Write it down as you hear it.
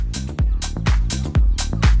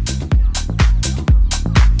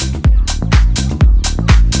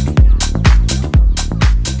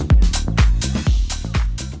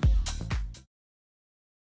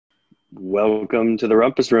Welcome to the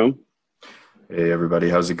Rumpus Room. Hey everybody,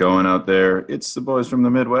 how's it going out there? It's the boys from the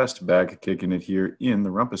Midwest back kicking it here in the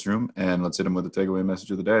Rumpus Room, and let's hit them with the takeaway message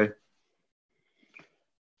of the day.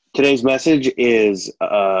 Today's message is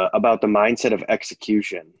about the mindset of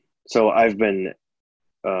execution. So I've been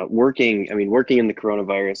working in the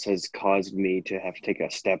coronavirus has caused me to have to take a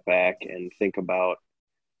step back and think about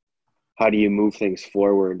how do you move things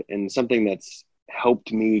forward, and something that's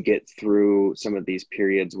helped me get through some of these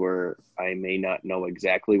periods where I may not know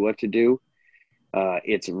exactly what to do.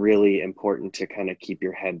 It's really important to kind of keep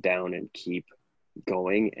your head down and keep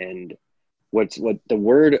going. And what the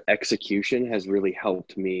word execution has really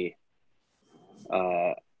helped me,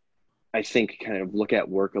 I think, kind of look at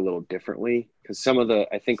work a little differently, because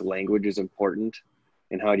I think language is important,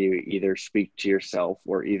 and how do you either speak to yourself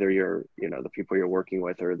or either the people you're working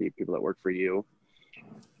with or the people that work for you.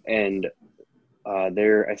 And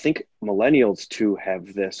I think millennials too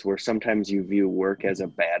have this, where sometimes you view work as a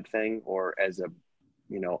bad thing, or as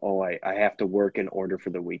I have to work in order for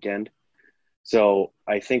the weekend. So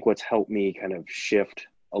I think what's helped me kind of shift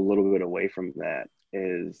a little bit away from that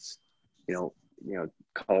is,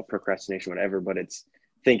 call it procrastination, whatever, but it's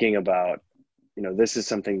thinking about, this is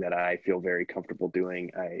something that I feel very comfortable doing.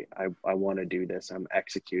 I want to do this. I'm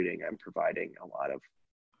executing. I'm providing a lot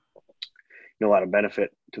of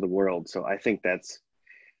benefit to the world. So I think that's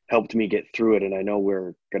helped me get through it. And I know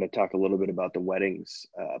we're going to talk a little bit about the weddings,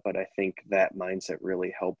 but I think that mindset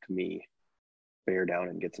really helped me bear down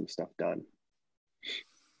and get some stuff done.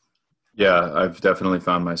 Yeah, I've definitely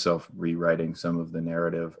found myself rewriting some of the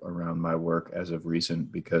narrative around my work as of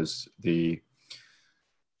recent, because the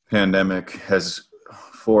pandemic has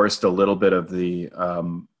forced a little bit of the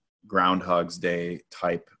Groundhog's Day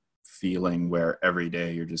type feeling, where every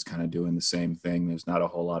day you're just kind of doing the same thing. There's not a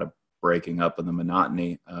whole lot of breaking up in the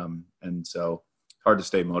monotony. And so it's hard to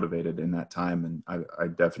stay motivated in that time. And I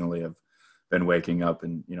definitely have been waking up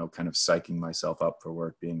and, kind of psyching myself up for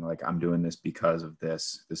work, being like, I'm doing this because of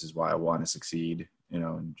this. This is why I want to succeed,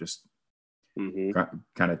 and just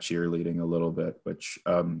kind of cheerleading a little bit, which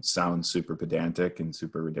sounds super pedantic and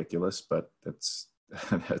super ridiculous, but it's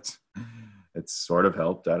sort of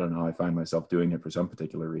helped. I don't know. I find myself doing it for some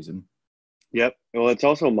particular reason. Yep. Well, it's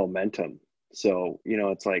also momentum. So,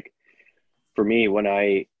 it's like, for me, when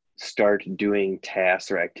I start doing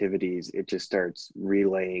tasks or activities, it just starts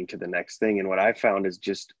relaying to the next thing. And what I found is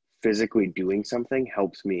just physically doing something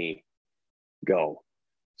helps me go.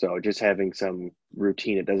 So just having some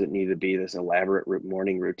routine, it doesn't need to be this elaborate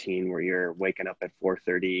morning routine where you're waking up at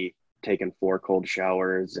 4:30, taking 4 cold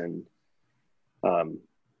showers, and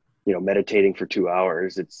meditating for 2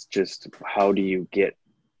 hours. It's just, how do you get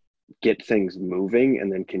things moving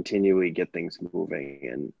and then continually get things moving?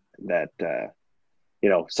 And that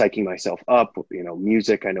psyching myself up,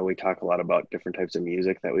 music. I know we talk a lot about different types of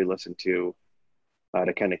music that we listen to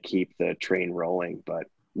kind of keep the train rolling, but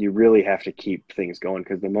you really have to keep things going,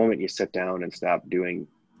 because the moment you sit down and stop doing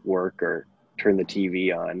work or turn the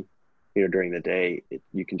TV on, during the day,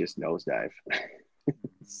 you can just nosedive.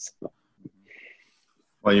 So,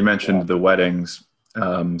 well, you mentioned the weddings.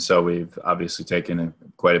 So we've obviously taken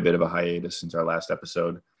quite a bit of a hiatus since our last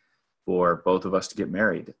episode for both of us to get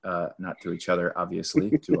married, not to each other,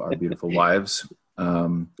 obviously, to our beautiful wives.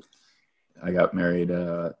 I got married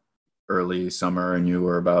early summer, and you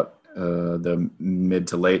were about the mid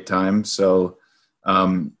to late time. So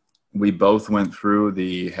we both went through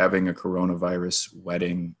the having a coronavirus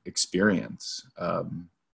wedding experience.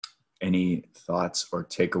 Any thoughts or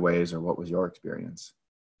takeaways, or what was your experience?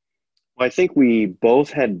 Well, I think we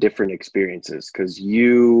both had different experiences, because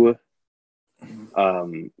you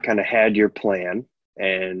kind of had your plan,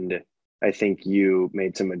 and I think you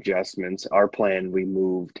made some adjustments. Our plan, we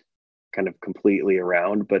moved kind of completely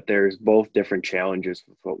around, but there's both different challenges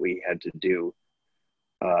with what we had to do.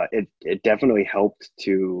 It definitely helped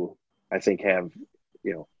to, I think, have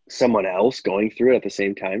someone else going through it at the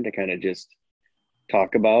same time to kind of just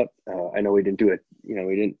talk about. I know we didn't do it,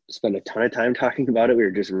 we didn't spend a ton of time talking about it. We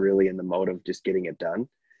were just really in the mode of just getting it done.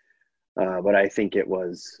 But I think it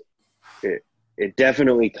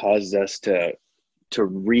definitely caused us to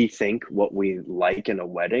rethink what we like in a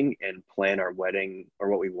wedding, and plan our wedding, or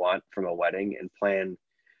what we want from a wedding, and plan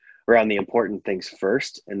around the important things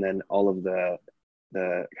first, and then all of the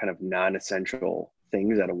kind of non-essential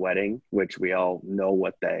things at a wedding, which we all know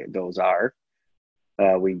what those are.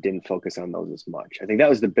 We didn't focus on those as much. I think that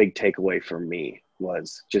was the big takeaway for me,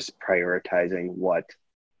 was just prioritizing what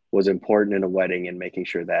was important in a wedding and making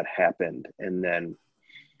sure that happened. And then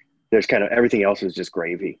there's kind of everything else was just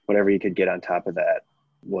gravy. Whatever you could get on top of that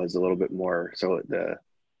was a little bit more. So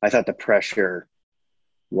I thought the pressure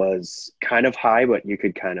was kind of high, but you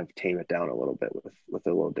could kind of tame it down a little bit with a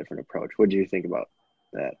little different approach. What do you think about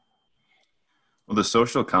that? Well, the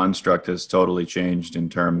social construct has totally changed in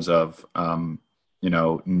terms of,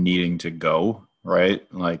 needing to go, right?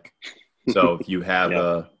 Like, so if you have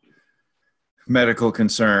Yeah. a medical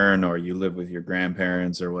concern or you live with your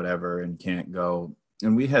grandparents or whatever and can't go,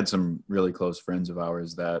 and we had some really close friends of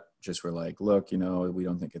ours that just were like, look, we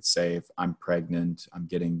don't think it's safe. I'm pregnant. I'm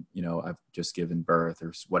getting, I've just given birth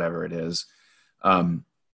or whatever it is. Um,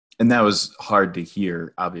 and that was hard to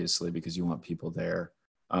hear, obviously, because you want people there.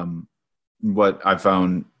 What I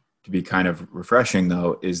found to be kind of refreshing,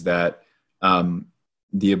 though, is that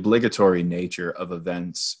the obligatory nature of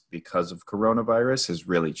events because of coronavirus has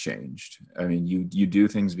really changed. I mean, you do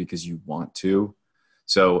things because you want to.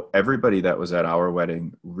 So everybody that was at our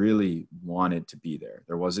wedding really wanted to be there.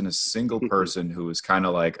 There wasn't a single person who was kind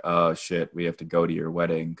of like, oh shit, we have to go to your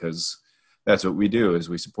wedding, because that's what we do, is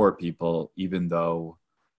we support people, even though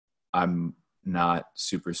I'm not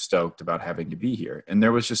super stoked about having to be here. And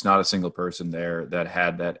there was just not a single person there that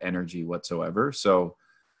had that energy whatsoever. So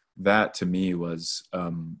that to me was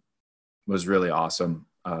really awesome,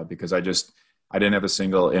 because I didn't have a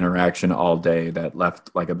single interaction all day that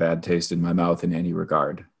left like a bad taste in my mouth in any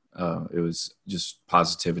regard. It was just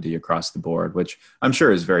positivity across the board, which I'm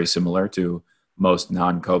sure is very similar to most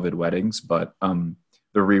non-COVID weddings. But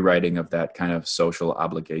the rewriting of that kind of social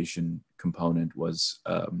obligation component was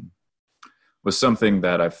something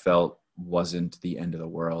that I felt wasn't the end of the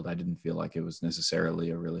world. I didn't feel like it was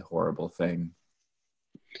necessarily a really horrible thing.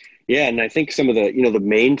 Yeah, and I think some of the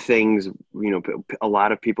main things, a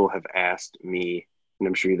lot of people have asked me, and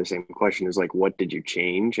I'm sure you the same question, is like, what did you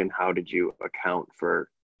change and how did you account for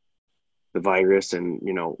the virus, and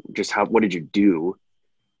just what did you do?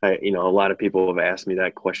 A lot of people have asked me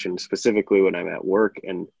that question specifically when I'm at work,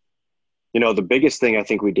 and the biggest thing I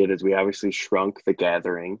think we did is we obviously shrunk the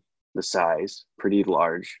gathering, the size, pretty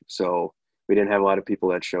large, so we didn't have a lot of people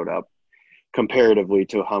that showed up comparatively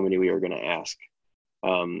to how many we were going to ask.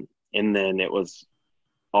 And then it was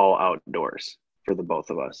all outdoors for the both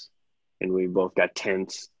of us. And we both got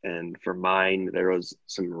tents. And for mine, there was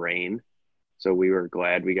some rain. So we were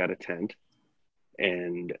glad we got a tent.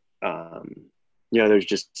 And, there's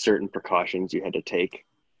just certain precautions you had to take.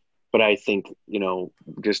 But I think,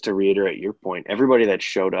 just to reiterate your point, everybody that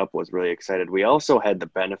showed up was really excited. We also had the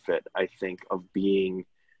benefit, I think, of being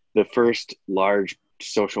the first large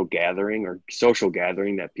social gathering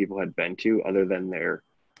that people had been to other than their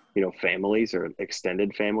families or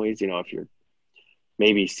extended families, if you're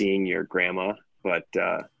maybe seeing your grandma, but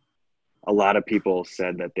a lot of people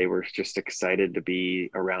said that they were just excited to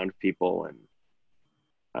be around people, and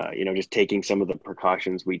just taking some of the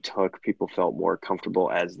precautions we took, people felt more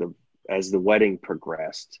comfortable as the wedding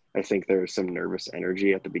progressed. I think there was some nervous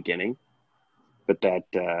energy at the beginning, but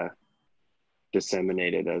that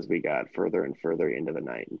disseminated as we got further and further into the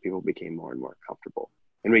night, and people became more and more comfortable.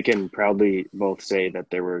 And we can proudly both say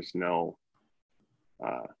that there was no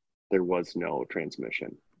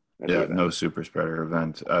transmission. Yeah, no super spreader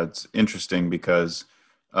event. It's interesting because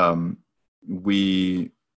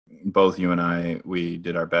we, both you and I, we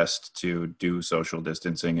did our best to do social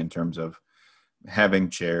distancing in terms of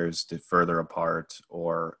having chairs to further apart,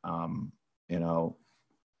 or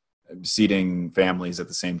seating families at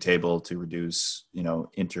the same table to reduce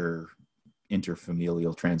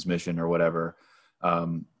interfamilial transmission or whatever.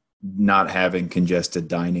 Not having congested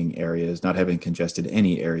dining areas, not having congested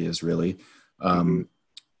any areas really.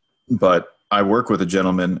 But I work with a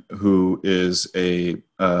gentleman who is a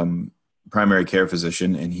primary care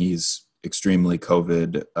physician, and he's extremely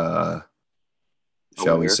COVID,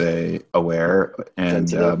 shall we say, aware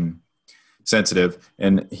and sensitive.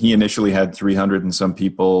 And he initially had 300 and some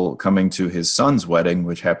people coming to his son's wedding,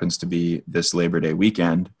 which happens to be this Labor Day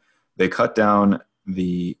weekend. They cut down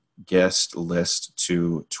the guest list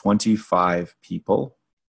to 25 people,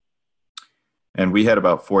 and we had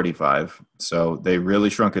about 45. So they really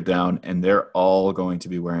shrunk it down, and they're all going to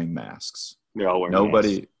be wearing masks. They're all wearing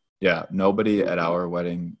masks. Nobody at our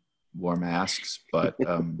wedding wore masks, but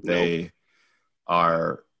they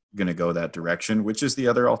are going to go that direction, which is the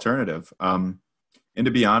other alternative. And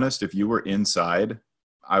to be honest, if you were inside,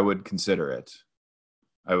 I would consider it.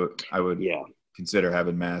 I would consider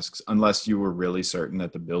having masks, unless you were really certain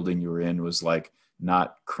that the building you were in was like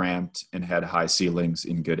not cramped and had high ceilings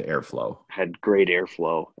and good airflow. Had great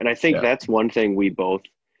airflow. And I think that's one thing we both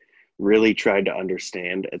really tried to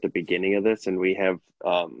understand at the beginning of this. And we have,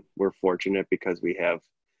 we're fortunate because we have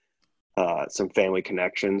some family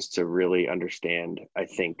connections to really understand, I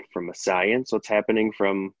think, from a science, what's happening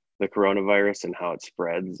from the coronavirus and how it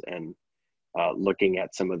spreads. And looking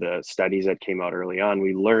at some of the studies that came out early on,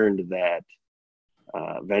 we learned that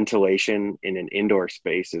ventilation in an indoor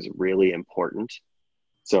space is really important.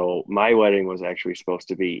 So my wedding was actually supposed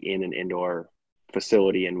to be in an indoor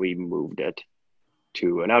facility, and we moved it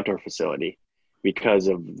to an outdoor facility because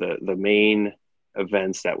of the main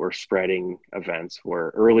events that were spreading events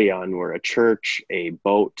were early on were a church, a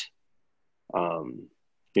boat,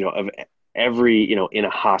 of every, in a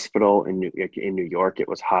hospital in New York, it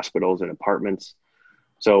was hospitals and apartments.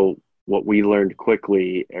 So what we learned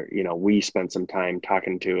quickly, we spent some time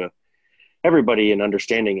talking to everybody and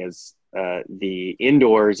understanding is the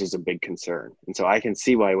indoors is a big concern. And so I can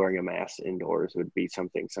see why wearing a mask indoors would be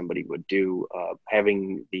something somebody would do.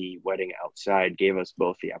 Having the wedding outside gave us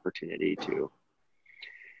both the opportunity to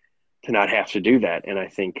not have to do that. And I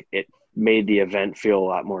think it made the event feel a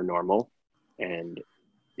lot more normal, and,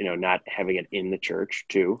 not having it in the church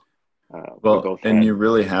too. You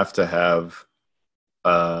really have to have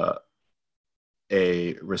a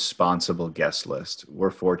responsible guest list. We're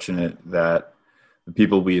fortunate that the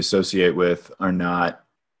people we associate with are not,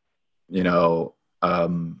 people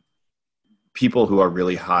who are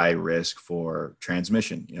really high risk for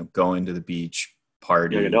transmission, going to the beach,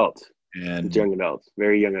 party. Young adults. And it's young adults,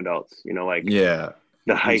 very young adults, yeah,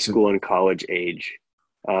 the high school and college age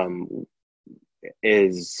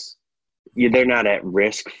they're not at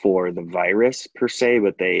risk for the virus per se,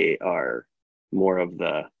 but they are more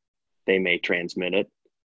they may transmit it.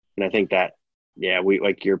 And I think that, we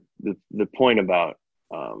the point about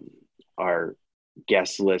our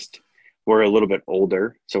guest list, we're a little bit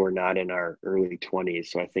older, so we're not in our early 20s.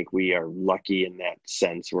 So I think we are lucky in that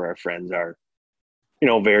sense where our friends are,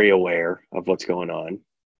 very aware of what's going on.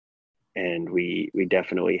 And we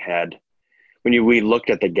definitely had, when we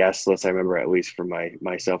looked at the guest list, I remember, at least for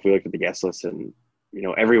myself, we looked at the guest list and,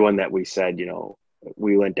 everyone that we said,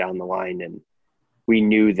 we went down the line and we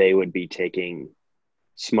knew they would be making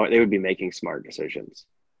smart decisions.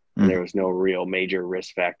 And there was no real major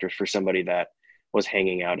risk factors for somebody that was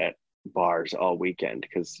hanging out at bars all weekend.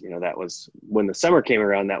 Because, that was when the summer came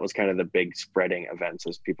around, that was kind of the big spreading events,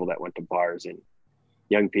 was people that went to bars and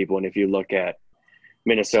young people. And if you look at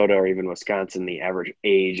Minnesota or even Wisconsin, the average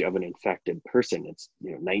age of an infected person, it's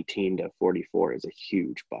 19 to 44 is a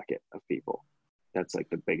huge bucket of people. That's like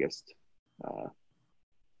the biggest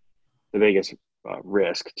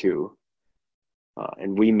risk too.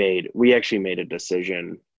 And we actually made a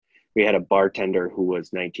decision. We had a bartender who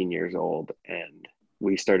was 19 years old, and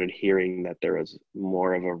we started hearing that there was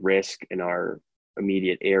more of a risk in our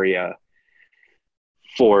immediate area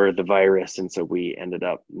for the virus. And so we ended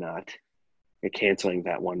up not canceling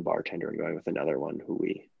that one bartender and going with another one who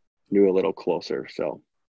we knew a little closer. So,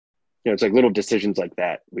 it's like little decisions like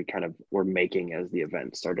that we kind of were making as the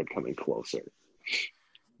event started coming closer.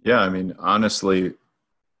 Yeah. I mean, honestly,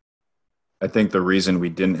 I think the reason we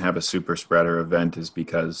didn't have a super spreader event is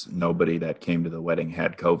because nobody that came to the wedding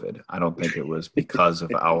had COVID. I don't think it was because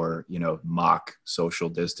of our, mock social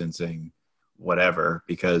distancing, whatever,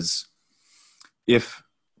 because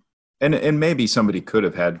and maybe somebody could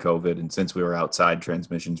have had COVID, and since we were outside,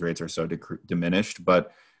 transmissions rates are so diminished.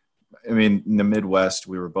 But I mean, in the Midwest,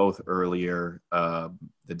 we were both earlier. The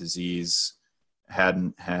disease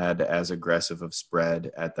hadn't had as aggressive of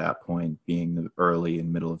spread at that point, being the early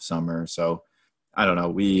and middle of summer. So I don't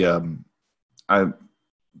know.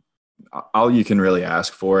 All you can really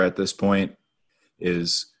ask for at this point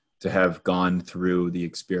is to have gone through the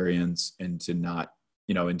experience and to not,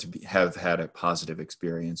 and to have had a positive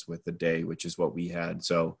experience with the day, which is what we had.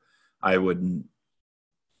 So I wouldn't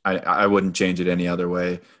change it any other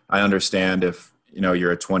way. I understand if,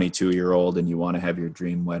 you're a 22-year-old and you want to have your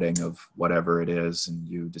dream wedding of whatever it is, and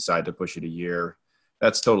you decide to push it a year,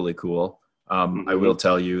 that's totally cool. I will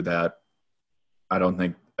tell you that I don't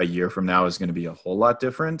think a year from now is going to be a whole lot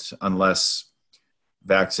different unless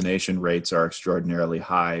vaccination rates are extraordinarily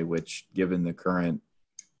high, which, given the current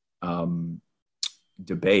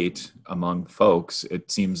debate among folks,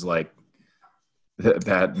 it seems like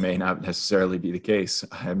that may not necessarily be the case.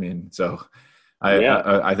 I mean, so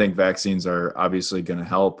I think vaccines are obviously going to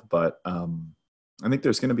help, but I think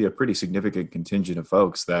there's going to be a pretty significant contingent of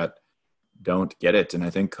folks that don't get it. And I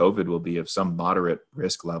think COVID will be of some moderate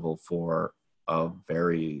risk level for a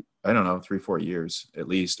very, 3-4 years at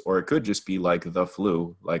least, or it could just be like the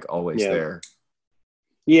flu, like always there.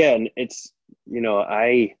 Yeah. And it's,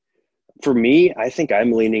 for me, I think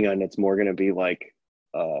I'm leaning on it's more going to be like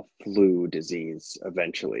a flu disease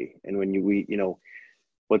eventually. And when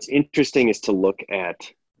what's interesting is to look at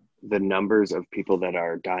the numbers of people that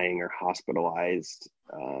are dying or hospitalized.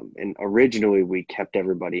 And originally we kept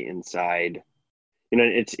everybody inside,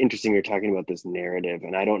 it's interesting you're talking about this narrative,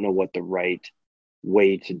 and I don't know what the right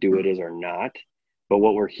way to do it is or not. But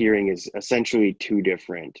what we're hearing is essentially two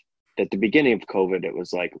different. At the beginning of COVID, it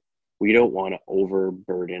was like, we don't want to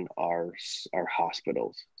overburden our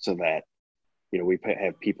hospitals so that, we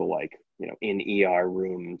have people like, in ER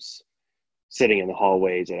rooms sitting in the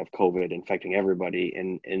hallways that have COVID infecting everybody.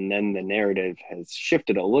 And then the narrative has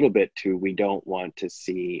shifted a little bit to, we don't want to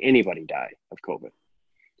see anybody die of COVID.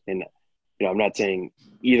 And, I'm not saying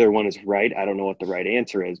either one is right. I don't know what the right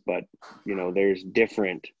answer is, but, there's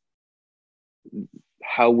different,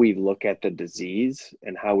 how we look at the disease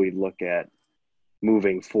and how we look at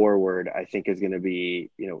moving forward, I think is going to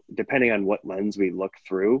be, depending on what lens we look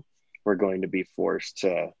through, we're going to be forced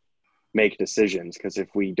to make decisions. Because if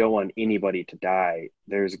we don't want anybody to die,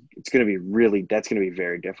 that's going to be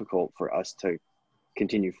very difficult for us to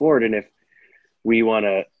continue forward. And if we want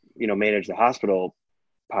to, manage the hospital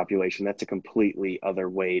population, that's a completely other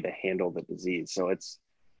way to handle the disease. So it's,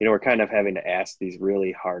 we're kind of having to ask these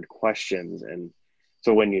really hard questions. And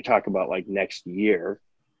so when you talk about like next year,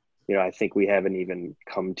 I think we haven't even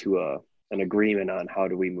come to an agreement on how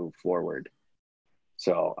do we move forward.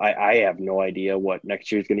 So I have no idea what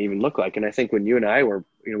next year is going to even look like. And I think when you and I were,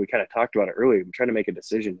 we kind of talked about it earlier, we're trying to make a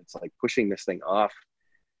decision. It's like pushing this thing off,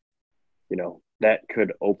 that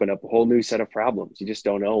could open up a whole new set of problems. You just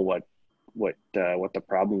don't know what the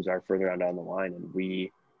problems are further on down the line. And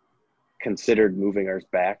we considered moving ours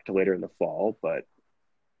back to later in the fall, but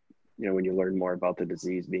when you learn more about the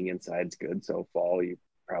disease, being inside is good. So fall, you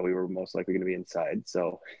probably were most likely going to be inside.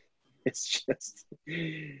 So it's just,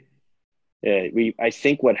 I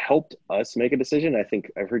think what helped us make a decision, I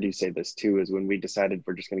think I've heard you say this too, is when we decided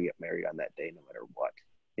we're just going to get married on that day, no matter what,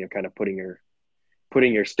 kind of putting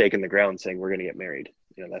your stake in the ground, saying we're going to get married.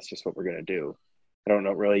 That's just what we're going to do. I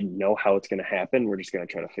don't really know how it's going to happen. We're just going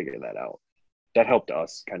to try to figure that out. That helped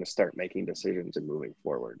us kind of start making decisions and moving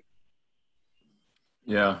forward.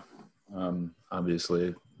 Yeah. Obviously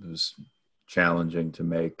it was challenging to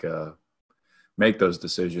make those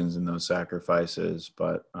decisions and those sacrifices,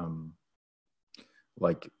 but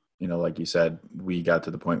like you said, we got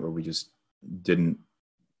to the point where we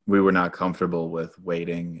were not comfortable with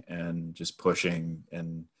waiting and just pushing.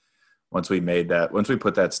 And once we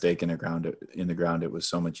put that stake in the ground, it was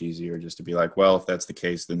so much easier just to be like, well, if that's the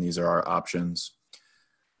case, then these are our options.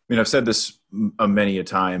 I've said this many a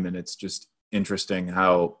time, and it's just interesting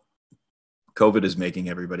how COVID is making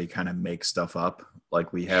everybody kind of make stuff up.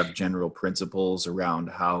 Like, we have general principles around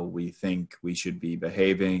how we think we should be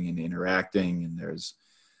behaving and interacting. And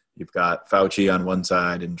you've got Fauci on one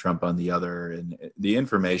side and Trump on the other. And the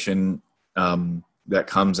information that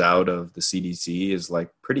comes out of the CDC is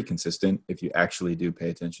like pretty consistent if you actually do pay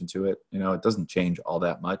attention to it. It doesn't change all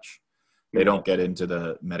that much. They don't get into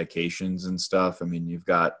the medications and stuff. I mean, you've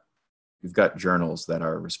got journals that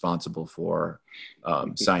are responsible for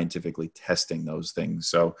scientifically testing those things.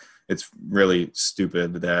 So it's really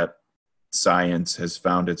stupid that science has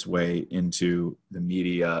found its way into the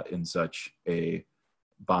media in such a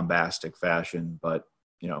bombastic fashion, but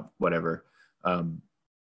whatever. I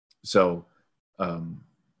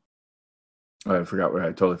totally forgot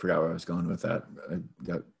where I was going with that. I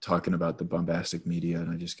got talking about the bombastic media, and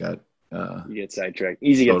I just got you get sidetracked.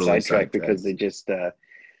 Easy to get sidetracked because they just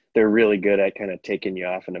they're really good at kind of taking you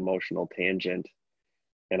off an emotional tangent.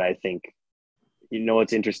 And I think,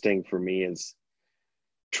 what's interesting for me is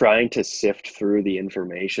trying to sift through the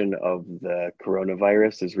information of the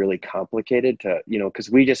coronavirus is really complicated because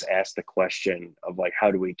we just asked the question of like,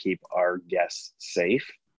 how do we keep our guests safe?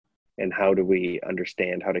 And how do we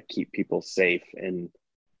understand how to keep people safe? And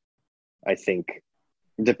I think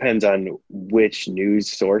it depends on which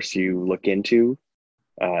news source you look into.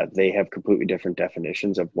 They have completely different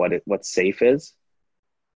definitions of what safe is.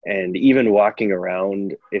 And even walking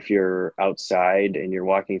around, if you're outside and you're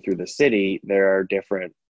walking through the city, there are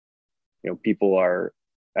different, people are,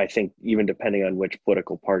 I think, even depending on which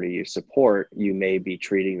political party you support, you may be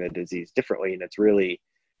treating the disease differently. And it's really,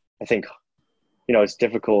 I think, it's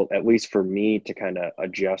difficult, at least for me, to kind of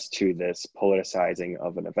adjust to this politicizing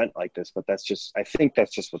of an event like this. But I think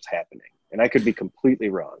that's just what's happening. And I could be completely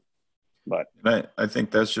wrong. But I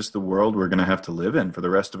think that's just the world we're going to have to live in for the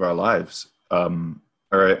rest of our lives.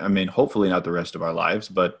 Hopefully not the rest of our lives,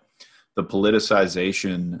 but the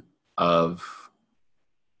politicization of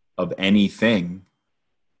anything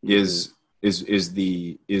is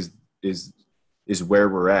where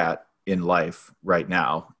we're at in life right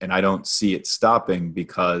now. And I don't see it stopping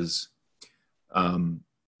because you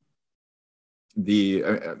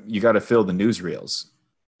got to fill the newsreels,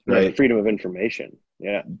 right? Freedom of information.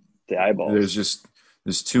 Yeah. The eyeball. There's just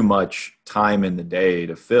there's too much time in the day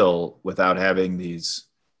to fill without having these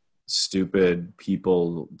stupid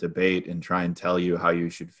people debate and try and tell you how you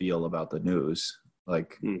should feel about the news.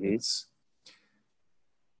 Like it's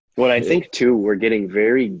Well, I think too, we're getting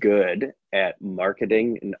very good at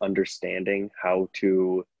marketing and understanding how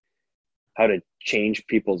to change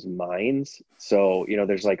people's minds. So,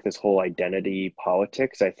 there's like this whole identity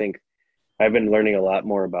politics. I think I've been learning a lot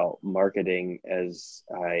more about marketing as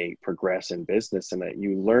I progress in business, and that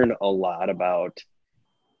you learn a lot about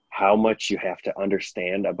how much you have to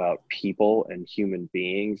understand about people and human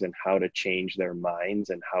beings and how to change their minds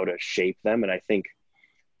and how to shape them. And I think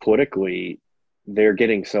politically, they're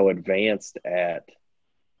getting so advanced at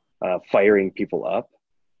firing people up,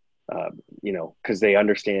 because they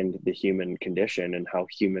understand the human condition and how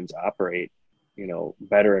humans operate,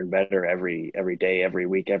 better and better every day, every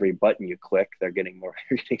week, every button you click, they're getting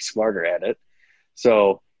smarter at it.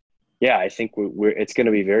 So yeah, I think it's going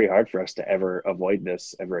to be very hard for us to ever avoid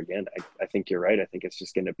this ever again. I think you're right. I think it's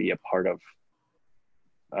just going to be a part of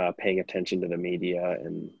paying attention to the media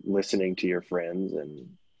and listening to your friends and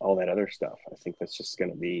all that other stuff. I think we're just going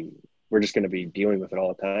to be dealing with it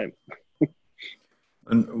all the time.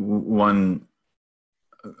 And one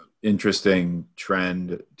interesting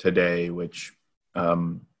trend today, which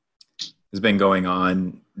has been going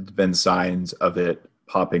on, there's been signs of it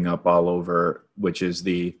popping up all over, which is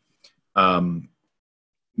the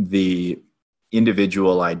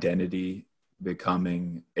individual identity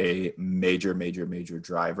becoming a major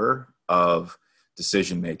driver of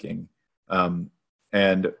decision making.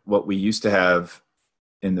 And what we used to have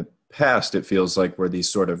in the past, it feels like, were these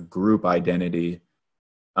sort of group identity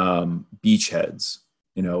beachheads,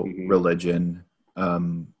 religion,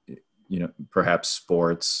 perhaps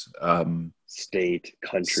sports, state,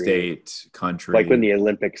 country. Like when the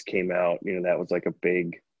Olympics came out, that was like a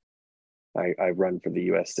big, I run for the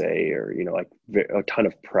USA, or, like a ton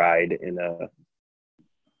of pride in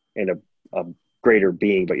a greater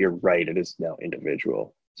being. But you're right, it is now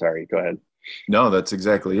individual. Sorry, go ahead. No, that's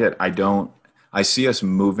exactly it. I see us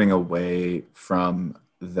moving away from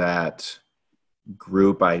that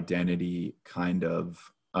group identity kind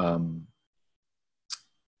of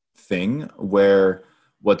thing, where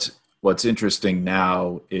what's interesting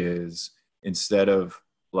now is, instead of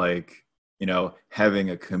having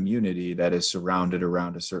a community that is surrounded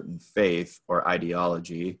around a certain faith or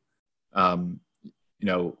ideology,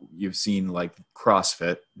 you've seen like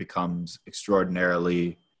CrossFit becomes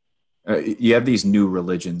extraordinarily, you have these new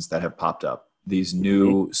religions that have popped up, these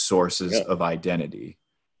new sources of identity,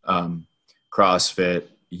 CrossFit,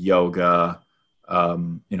 yoga,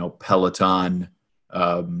 Peloton.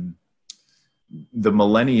 The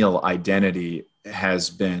millennial identity has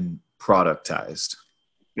been productized.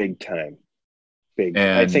 Big time.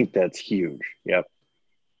 I think that's huge. Yep.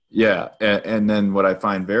 Yeah. And then what I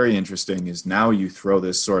find very interesting is, now you throw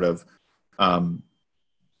this sort of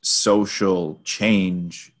social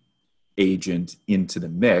change agent into the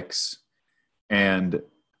mix. And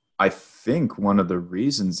I think one of the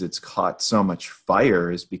reasons it's caught so much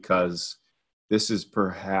fire is because this is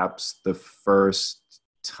perhaps the first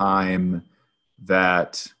time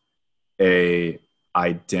that a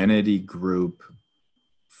identity group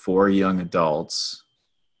for young adults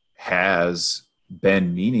has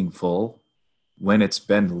been meaningful when it's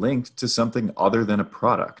been linked to something other than a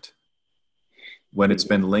product, when it's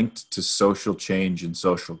been linked to social change and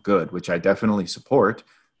social good, which I definitely support.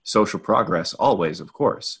 Social progress always, of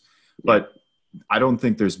course. But I don't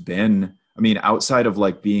think there's been, outside of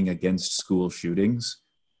like being against school shootings,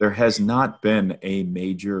 there has not been a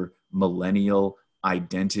major millennial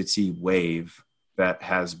identity wave that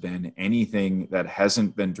has been anything that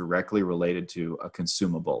hasn't been directly related to a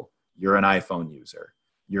consumable. You're an iPhone user.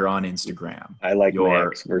 You're on Instagram. I like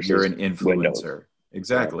Macs versus you're an influencer. Windows.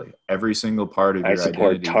 Exactly. Yeah. Every single part of your identity. I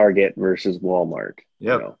support Target versus Walmart.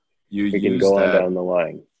 Yep. We can go on down the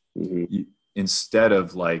line. Mm-hmm. Instead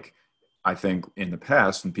of like, I think in the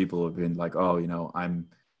past, when people have been like, oh, I'm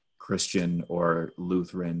Christian or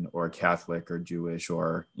Lutheran or Catholic or Jewish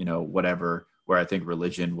or, whatever, where I think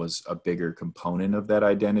religion was a bigger component of that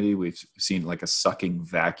identity. We've seen like a sucking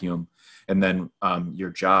vacuum. And then your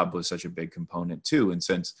job was such a big component too. And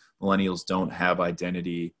since millennials don't have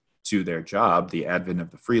identity to their job, the advent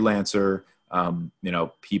of the freelancer,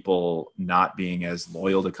 people not being as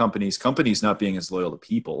loyal to companies not being as loyal to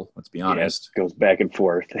people, let's be honest. Yeah, it goes back and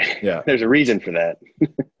forth. Yeah. There's a reason for that.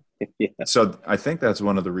 Yeah. So I think that's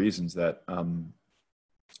one of the reasons that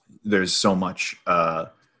there's so much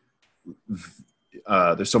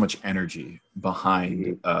energy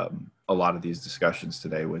behind a lot of these discussions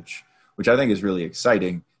today, which I think is really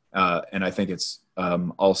exciting. And I think it's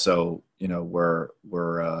also, I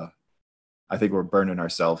think we're burning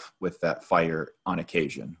ourselves with that fire on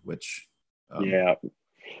occasion, which Yeah.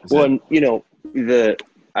 is Well, it. and,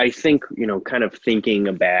 I think, kind of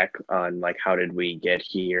thinking back on like, how did we get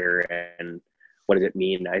here and what does it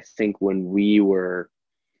mean? I think when we were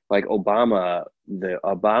like the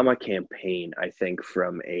Obama campaign, I think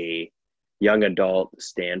from a young adult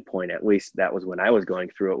standpoint, at least that was when I was going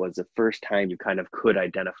through it, was the first time you kind of could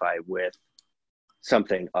identify with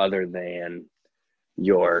something other than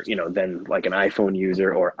than like an iPhone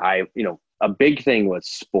user or a big thing was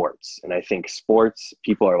sports. And I think sports,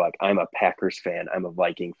 people are like, I'm a Packers fan, I'm a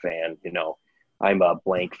Viking fan, I'm a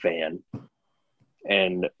blank fan.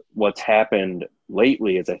 And what's happened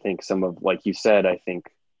lately is I think some of, like you said, I think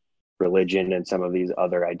religion and some of these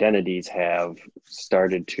other identities have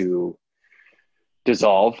started to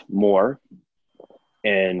dissolve more.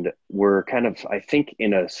 And we're kind of, I think,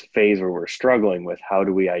 in a phase where we're struggling with how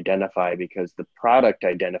do we identify, because the product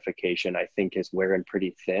identification, I think, is wearing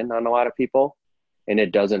pretty thin on a lot of people. And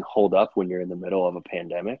it doesn't hold up when you're in the middle of a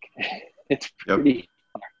pandemic. It's Yep. pretty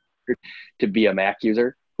hard to be a Mac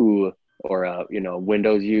user or a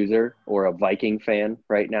Windows user or a Viking fan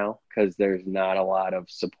right now, because there's not a lot of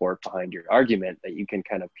support behind your argument that you can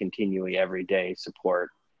kind of continually every day support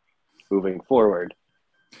moving forward.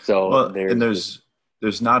 So Well, and there's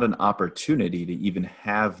not an opportunity to even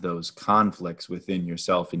have those conflicts within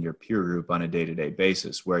yourself and your peer group on a day-to-day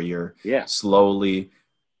basis, where you're yeah, slowly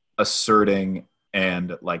asserting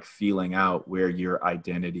and like feeling out where your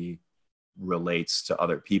identity relates to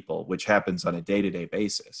other people, which happens on a day-to-day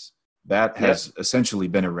basis. That has essentially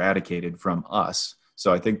been eradicated from us.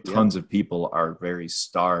 So I think tons of people are very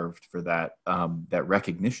starved for that that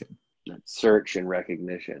recognition. search and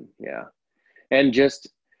recognition. Yeah. And just,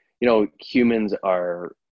 humans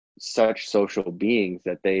are such social beings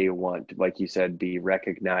that they want to, like you said, be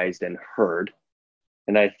recognized and heard.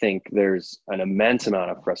 And I think there's an immense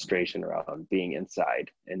amount of frustration around being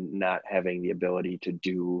inside and not having the ability to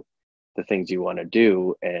do the things you want to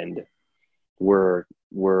do. And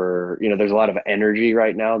there's a lot of energy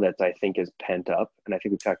right now that I think is pent up. And I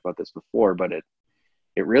think we've talked about this before, but it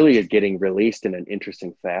really is getting released in an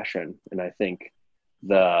interesting fashion. And I think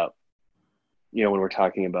when we're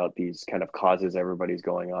talking about these kind of causes everybody's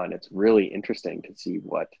going on, it's really interesting to see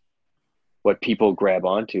what people grab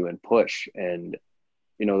onto and push. And,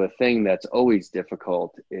 the thing that's always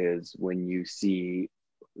difficult is when you see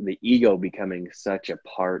the ego becoming such a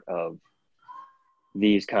part of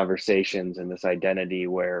these conversations and this identity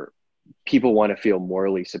where people want to feel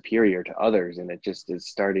morally superior to others. And it just is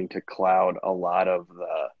starting to cloud a lot of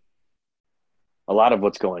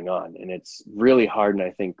what's going on. And it's really hard. And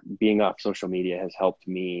I think being off social media has helped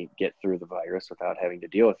me get through the virus without having to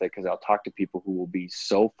deal with it, because I'll talk to people who will be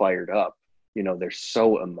so fired up, they're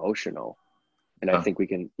so emotional. And I think we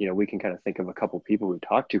can kind of think of a couple of people we've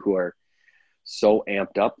talked to who are so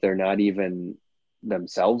amped up, they're not even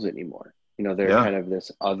themselves anymore. They're Yeah. kind of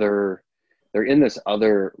they're in this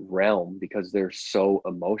other realm because they're so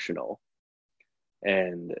emotional.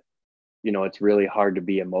 And it's really hard to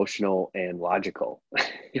be emotional and logical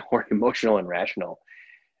or emotional and rational.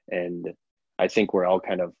 And I think we're all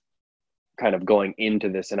kind of going into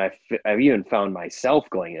this. And I've even found myself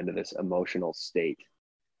going into this emotional state.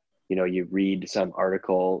 You read some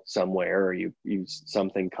article somewhere, or you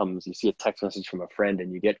something comes, you see a text message from a friend,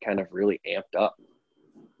 and you get kind of really amped up.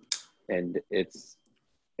 And it's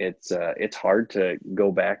hard to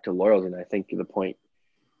go back to laurels. And I think to the point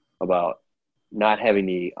about not having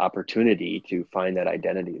the opportunity to find that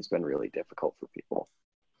identity has been really difficult for people.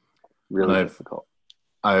 Really difficult.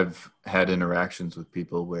 I've had interactions with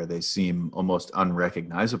people where they seem almost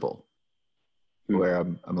unrecognizable, where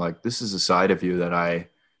I'm like, this is a side of you that I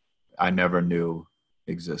never knew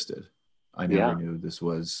existed. I never knew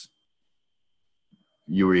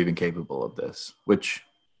you were even capable of this, which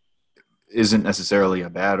isn't necessarily a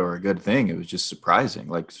bad or a good thing. It was just surprising.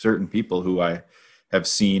 Like certain people who I have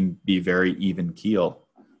seen be very even keel,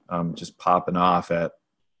 just popping off at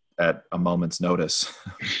a moment's notice.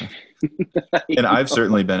 And I've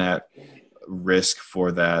certainly been at risk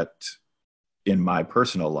for that in my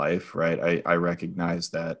personal life, right? I recognize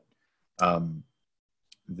that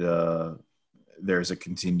there's a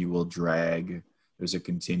continual drag. There's a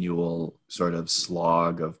continual sort of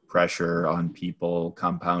slog of pressure on people,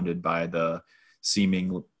 compounded by the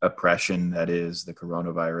seeming oppression that is the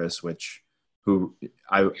coronavirus, which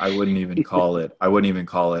I wouldn't even call it. I wouldn't even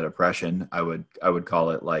call it oppression. I would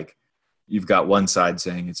call it like, you've got one side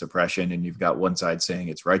saying it's oppression and you've got one side saying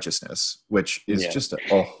it's righteousness, which is just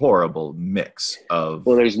a horrible mix of.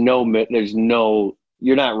 Well, there's no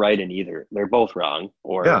you're not right in either. They're both wrong,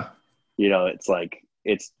 or Yeah. it's like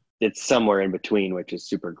it's somewhere in between, which is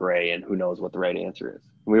super gray, and who knows what the right answer is.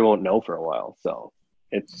 We won't know for a while, so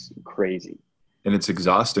it's crazy. And it's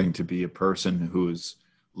exhausting to be a person who's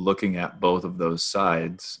looking at both of those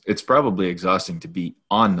sides. It's probably exhausting to be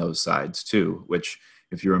on those sides too, which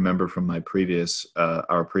if you remember from our previous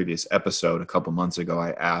episode a couple months ago,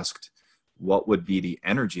 I asked what would be the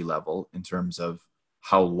energy level in terms of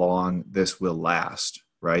how long this will last,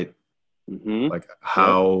 right? Mm-hmm. Like,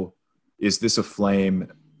 how is this a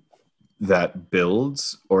flame that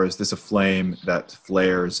builds, or is this a flame that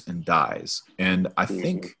flares and dies? And I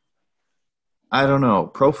think, I don't know,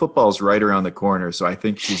 pro football's right around the corner, so I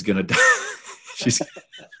think she's gonna die.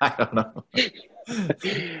 I don't know.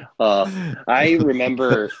 I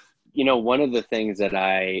remember, one of the things that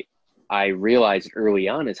I realized early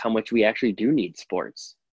on is how much we actually do need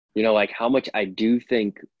sports. Like how much I do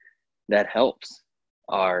think that helps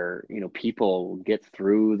our, people get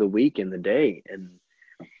through the week and the day. And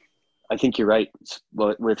I think you're right.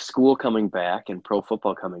 With school coming back and pro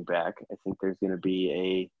football coming back, I think there's going to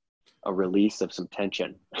be a release of some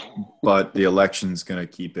tension. But the election's going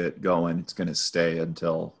to keep it going. It's going to stay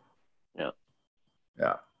until.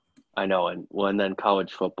 Yeah. I know. And then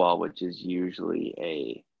college football, which is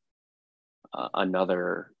usually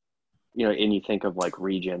another, and you think of like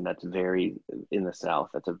region that's very in the South,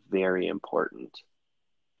 that's a very important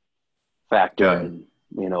factor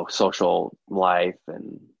in, social life.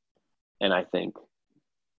 And I think,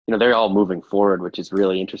 they're all moving forward, which is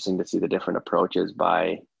really interesting to see the different approaches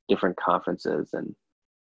by different conferences. And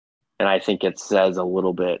I think it says a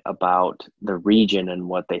little bit about the region and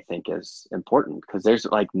what they think is important, because there's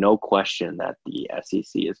like no question that the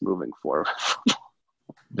SEC is moving forward.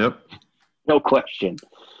 Yep. No question.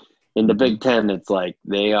 In the Big Ten, it's like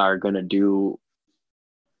they're going to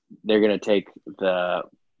take the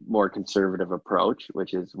more conservative approach,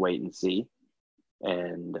 which is wait and see.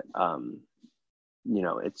 And,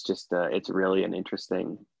 it's just, it's really an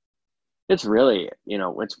interesting, it's really,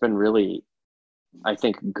 it's been really, I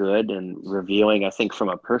think, good and revealing. I think from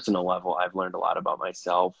a personal level, I've learned a lot about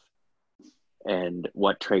myself and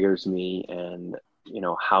what triggers me, and,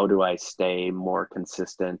 how do I stay more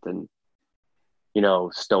consistent and,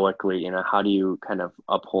 stoically, how do you kind of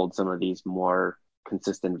uphold some of these more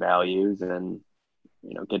consistent values and,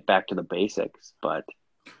 get back to the basics. But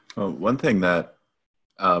one thing that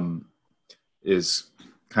is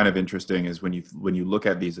kind of interesting is when you look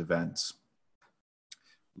at these events,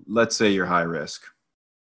 let's say you're high risk.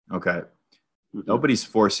 Okay. Mm-hmm. Nobody's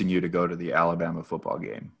forcing you to go to the Alabama football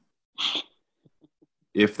game.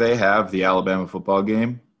 If they have the Alabama football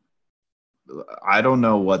game, I don't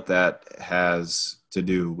know what that has to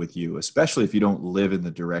do with you, especially if you don't live in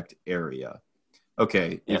the direct area.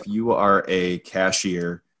 Okay. Yeah. If you are a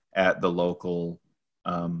cashier at the local,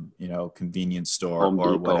 convenience store Home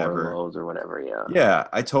or Depot whatever, or Lowe's or whatever. Yeah. Yeah.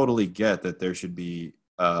 I totally get that there should be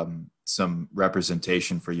some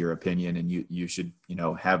representation for your opinion, and you should,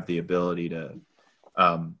 have the ability to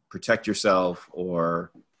protect yourself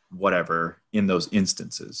or whatever in those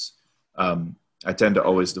instances. I tend to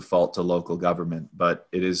always default to local government, but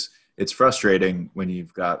it's frustrating when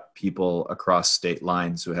you've got people across state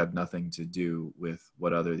lines who have nothing to do with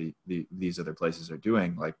what these other places are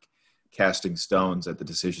doing, like casting stones at the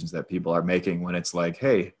decisions that people are making, when it's like,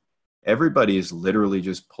 hey, everybody is literally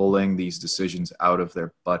just pulling these decisions out of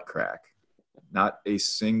their butt crack. Not a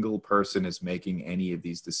single person is making any of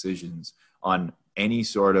these decisions on any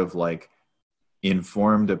sort of like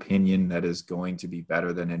informed opinion that is going to be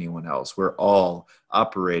better than anyone else. We're all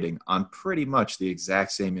operating on pretty much the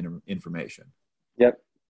exact same information. Yep.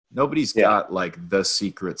 Nobody's got like the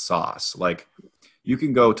secret sauce. Like, you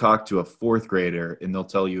can go talk to a fourth grader and they'll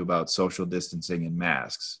tell you about social distancing and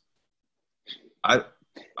masks.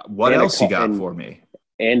 What else you got for me?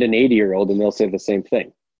 And an 80-year-old, and they'll say the same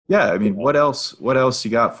thing. Yeah, I mean, what else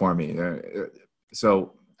you got for me?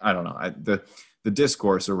 So I don't know. The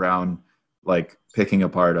discourse around like picking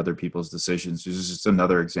apart other people's decisions is just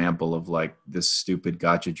another example of like this stupid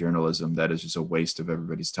gotcha journalism that is just a waste of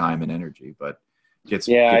everybody's time and energy, but gets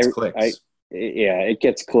clicks. It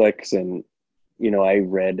gets clicks. And, I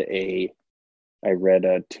read a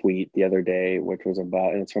tweet the other day, which was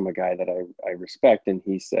about, and it's from a guy that I respect. And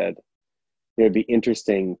he said, it would be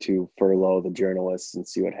interesting to furlough the journalists and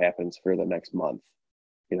see what happens for the next month,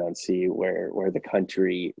 and see where the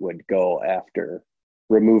country would go after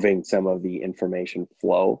removing some of the information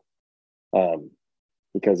flow.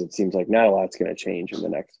 Because it seems like not a lot's going to change in the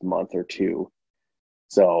next month or two.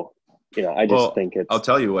 So, I just think I'll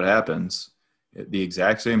tell you what happens. The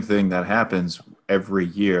exact same thing that happens every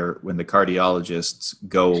year when the cardiologists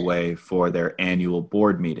go away for their annual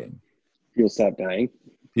board meeting. You'll stop dying.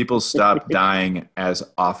 People stop dying as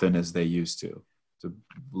often as they used to. It's a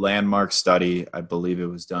landmark study, I believe it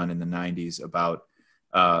was done in the 90s, about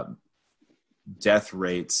death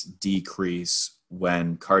rates decrease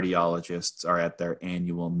when cardiologists are at their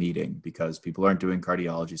annual meeting because people aren't doing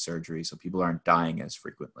cardiology surgery, so people aren't dying as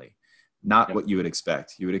frequently. Not what you would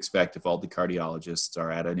expect. You would expect if all the cardiologists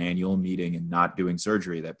are at an annual meeting and not doing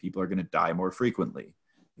surgery that people are going to die more frequently.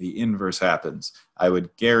 The inverse happens. I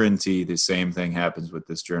would guarantee the same thing happens with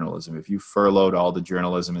this journalism. If you furloughed all the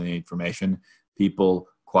journalism and the information, people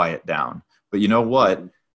quiet down. But you know what?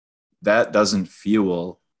 That doesn't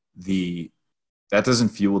fuel the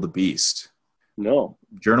beast. No.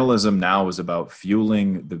 Journalism now is about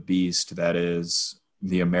fueling the beast that is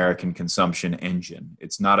the American consumption engine.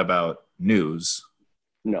 It's not about news.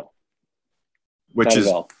 No. Which is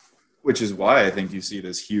why I think you see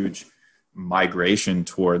this huge migration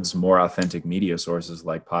towards more authentic media sources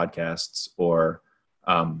like podcasts or,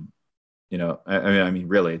 I mean,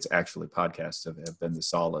 really, it's actually podcasts have been the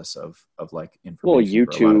solace of like information. Well,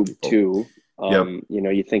 YouTube too. Yep.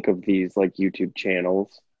 You think of these like YouTube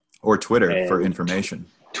channels or Twitter for information.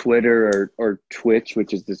 Twitter or Twitch,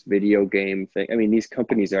 which is this video game thing. I mean, these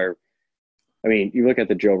companies are. I mean, you look at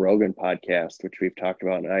the Joe Rogan podcast, which we've talked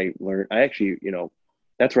about, and I actually,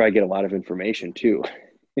 that's where I get a lot of information too.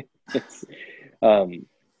 How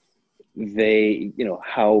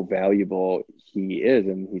valuable he is,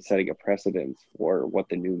 and he's setting a precedence for what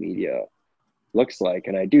the new media looks like.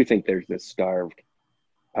 And I do think there's this starved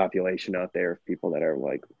population out there of people that are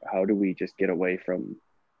like, how do we just get away from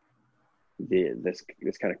this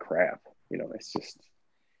kind of crap? It's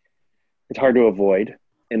hard to avoid.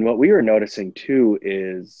 And what we were noticing too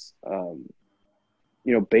is,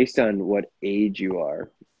 based on what age you are,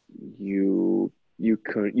 you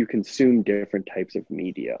consume different types of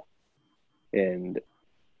media. And,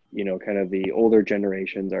 kind of the older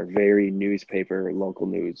generations are very newspaper, local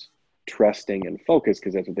news, trusting and focused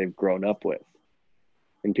because that's what they've grown up with.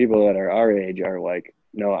 And people that are our age are like,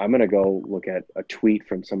 no, I'm going to go look at a tweet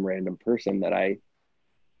from some random person that I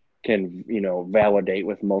can, validate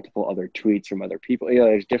with multiple other tweets from other people.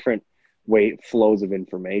 There's different flows of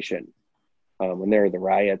information. When there were the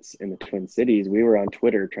riots in the Twin Cities, we were on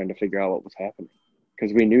Twitter trying to figure out what was happening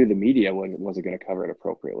because we knew the media wasn't going to cover it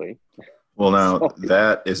appropriately. Well, now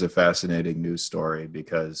that is a fascinating news story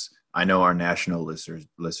because I know our national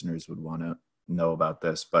listeners would want to know about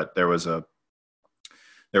this, but there was a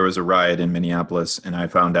riot in Minneapolis and I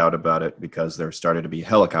found out about it because there started to be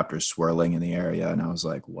helicopters swirling in the area. And I was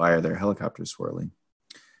like, why are there helicopters swirling?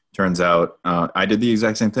 Turns out I did the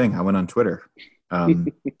exact same thing. I went on Twitter.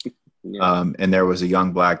 And there was a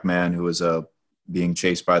young black man who was being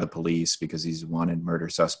chased by the police because he's a wanted murder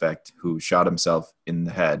suspect who shot himself in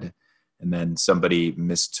the head. And then somebody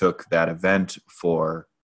mistook that event for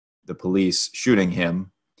the police shooting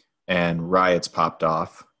him and riots popped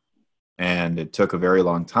off. And it took a very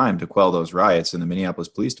long time to quell those riots. And the Minneapolis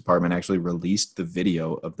Police Department actually released the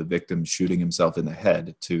video of the victim shooting himself in the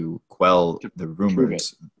head to quell the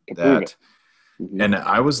rumors that. Mm-hmm. And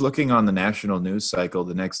I was looking on the national news cycle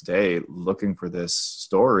the next day looking for this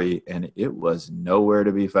story, and it was nowhere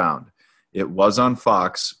to be found. It was on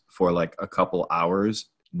Fox for like a couple hours,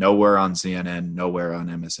 nowhere on CNN, nowhere on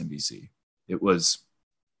MSNBC.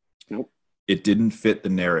 It didn't fit the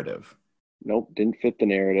narrative. Nope, didn't fit the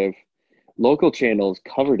narrative. Local channels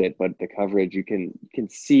covered it, but the coverage you can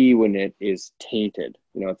see when it is tainted.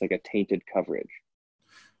 It's like a tainted coverage.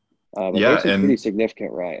 There's some pretty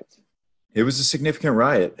significant riots. It was a significant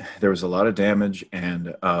riot. There was a lot of damage,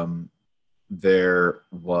 and there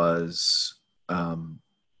were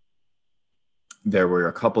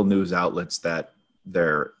a couple news outlets that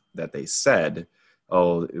they said,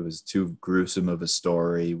 oh, it was too gruesome of a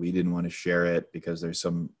story. We didn't want to share it because there's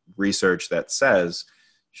some research that says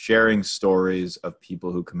sharing stories of people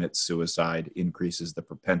who commit suicide increases the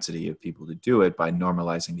propensity of people to do it by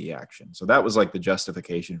normalizing the action. So that was like the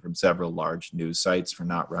justification from several large news sites for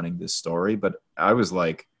not running this story. But I was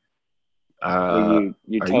like, you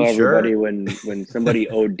tell everybody sure? when somebody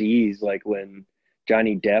ODs, like when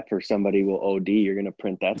Johnny Depp or somebody will OD, you're going to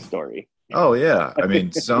print that story. Oh yeah. I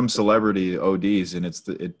mean, some celebrity ODs and it's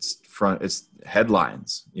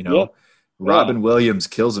headlines, Yeah. Robin Williams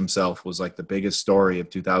kills himself was like the biggest story of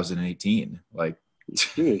 2018. Like,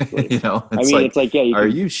 seriously, it's like, yeah. Are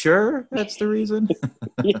you sure that's the reason?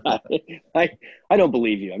 Yeah, I don't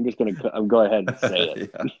believe you. I'm just going to go ahead and say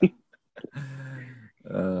it.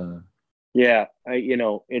 Yeah,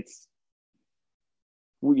 it's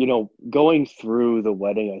going through the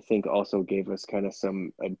wedding, I think also gave us kind of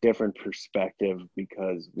a different perspective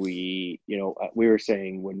because we were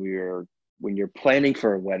saying when you're planning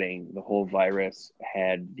for a wedding, the whole virus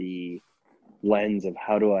had the lens of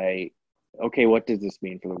okay, what does this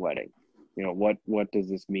mean for the wedding? What does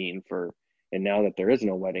this mean and now that there is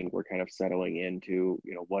no wedding, we're kind of settling into,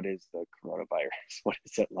 what is the coronavirus? What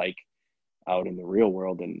is it like out in the real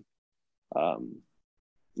world? And um,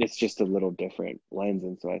 it's just a little different lens.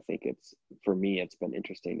 And so I think for me, it's been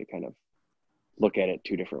interesting to kind of look at it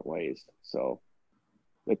two different ways. So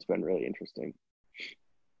it's been really interesting.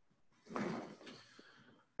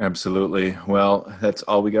 Absolutely. Well, that's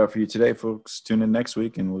all we got for you today, folks. Tune in next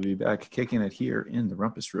week and we'll be back kicking it here in the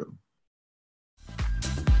Rumpus Room.